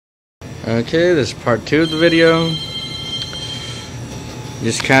Okay, this is part 2 of the video.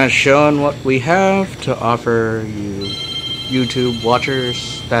 Just kind of showing what we have to offer you YouTube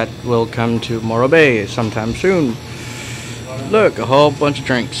watchers that will come to Morro Bay sometime soon. Look, a whole bunch of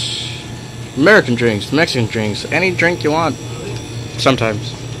drinks. American drinks, Mexican drinks, any drink you want.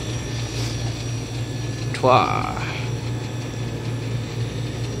 Sometimes.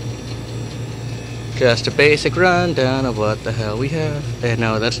 Just a basic rundown of what the hell we have. And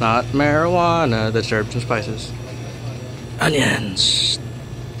no, that's not marijuana, that's herbs and spices. Onions.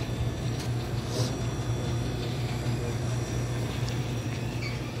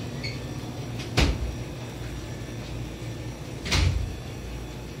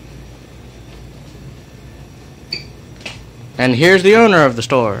 And here's the owner of the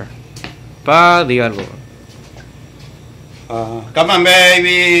store. Pa Diablo. Come on,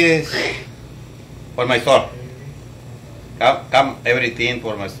 babies. For my store. Come everything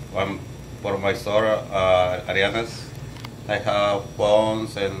for my store, Ariana's. I have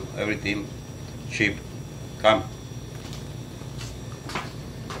phones and everything cheap. Come.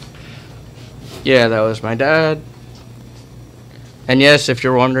 Yeah, that was my dad. And yes, if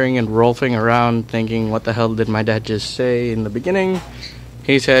you're wondering and rolfing around thinking, what the hell did my dad just say in the beginning?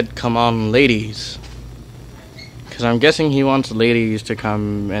 He said, come on, ladies. Because I'm guessing he wants ladies to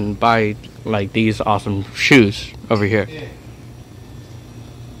come and buy, like, these awesome shoes over here.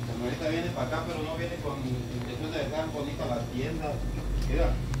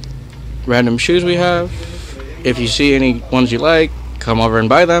 Random shoes we have. If you see any ones you like, come over and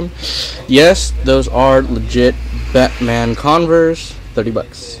buy them. Yes, those are legit Batman Converse,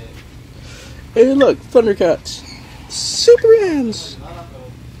 $30. Hey, look, Thundercats, Supermans,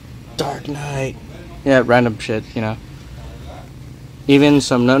 Dark Knight. Yeah, random shit, you know. Even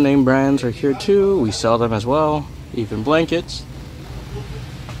some no-name brands are here too. We sell them as well. Even blankets.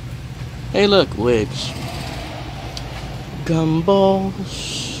 Hey, look, wigs,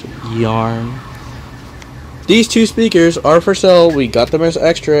 gumballs, yarn. These 2 speakers are for sale. We got them as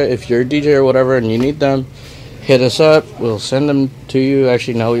extra. If you're a DJ or whatever and you need them, hit us up. We'll send them to you.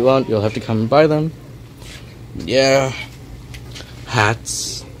 Actually, no, we won't. You'll have to come and buy them. Yeah.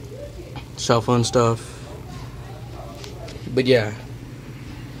 Hats. Cell phone stuff. But yeah.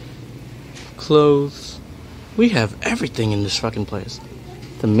 Clothes. We have everything in this fucking place.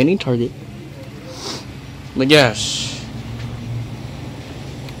 The mini Target. But yes.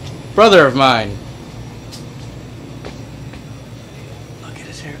 Brother of mine. Look at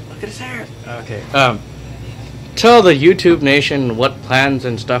his hair. Look at his hair. Okay. Tell the YouTube Nation what plans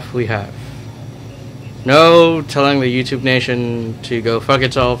and stuff we have. No, telling the YouTube Nation to go fuck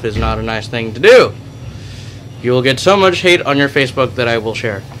itself is not a nice thing to do. You will get so much hate on your Facebook that I will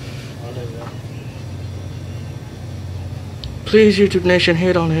share. Please, YouTube Nation,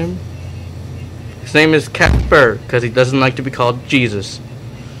 hate on him. His name is Casper, because he doesn't like to be called Jesus.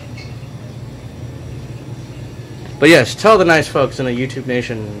 But yes, tell the nice folks in the YouTube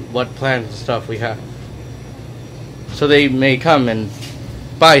Nation what plans and stuff we have, so they may come and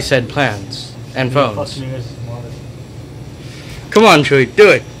buy said plans and phones. Come on, Chewy, do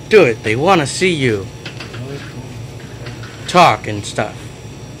it. Do it. They want to see you talk and stuff.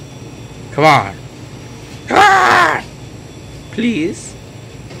 Come on. Ah! Please.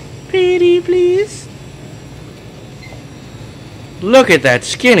 Pretty, please. Look at that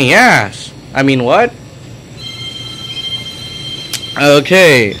skinny ass. I mean, what?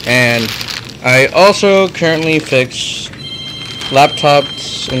 Okay, and I also currently fix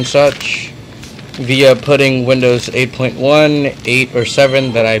laptops and such via putting Windows 8.1, 8, or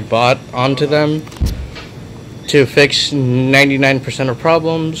 7 that I bought onto them to fix 99% of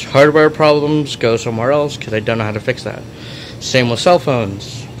problems. Hardware problems go somewhere else because I don't know how to fix that. Same with cell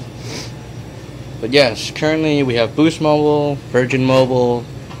phones. But yes, currently we have Boost Mobile, Virgin Mobile,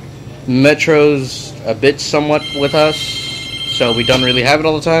 Metro's a bit somewhat with us, so we don't really have it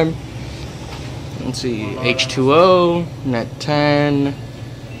all the time. Let's see, H2O, Net 10,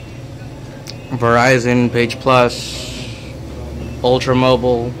 Verizon, Page Plus, Ultra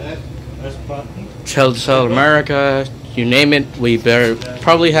Mobile, Telcel America, you name it, we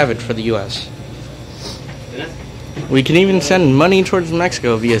probably have it for the US. We can even send money towards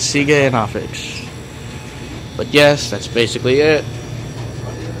Mexico via Siga and Office. But yes, that's basically it.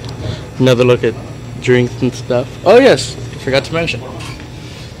 Another look at drinks and stuff. Oh yes, I forgot to mention.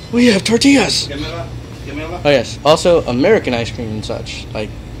 We have tortillas! Oh yes, also American ice cream and such, like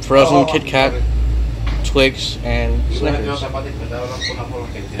frozen Kit Kat, Twix, and Snickers.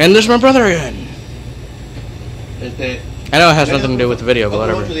 And there's my brother again! I know it has nothing to do with the video, but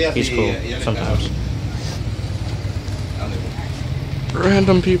whatever. He's cool sometimes.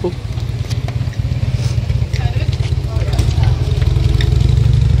 Random people.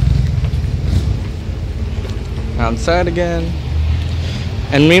 outside again.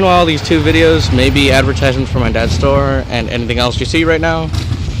 And meanwhile, these two videos may be advertisements for my dad's store and anything else you see right now.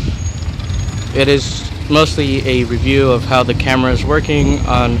 It is mostly a review of how the camera is working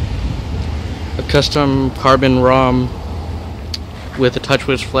on a custom carbon ROM with a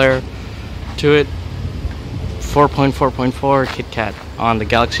TouchWiz flare to it. 4.4.4 KitKat on the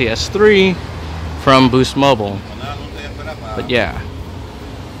Galaxy S3 from Boost Mobile. But yeah,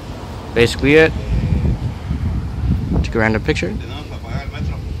 basically it. Took a random picture.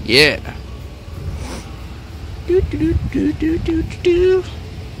 Yeah.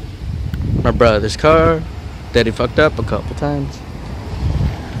 My brother's car that he fucked up a couple times.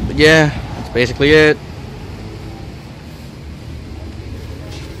 But yeah, that's basically it.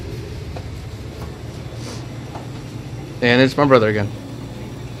 And it's my brother again.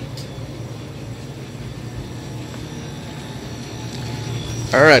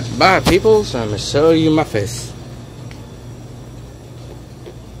 Alright, bye peoples. I'm gonna show you my face.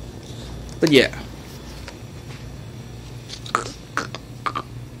 But yeah.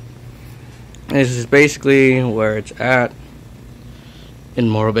 This is basically where it's at in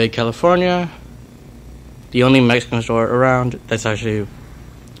Morro Bay, California. The only Mexican store around that's actually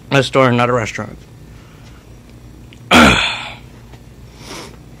a store, not a restaurant.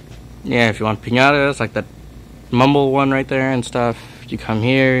 Yeah, if you want piñatas, like that Mumble one right there and stuff, you come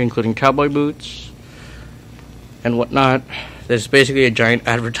here, including cowboy boots and whatnot. There's basically a giant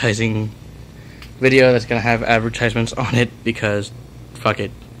advertising video that's gonna have advertisements on it because fuck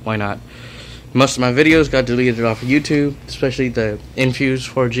it, why not? Most of my videos got deleted off of YouTube, especially the Infuse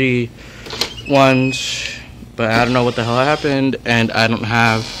 4G ones, but I don't know what the hell happened, and I don't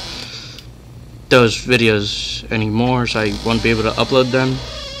have those videos anymore, so I won't be able to upload them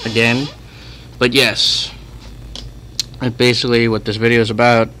again. But yes, that's basically what this video is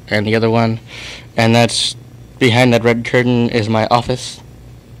about, and the other one, and that's behind that red curtain is my office.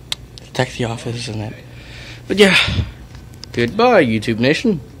 Taxi office, isn't it? But yeah, goodbye YouTube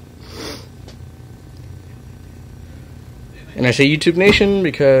Nation. And I say YouTube Nation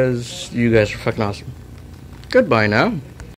because you guys are fucking awesome. Goodbye now.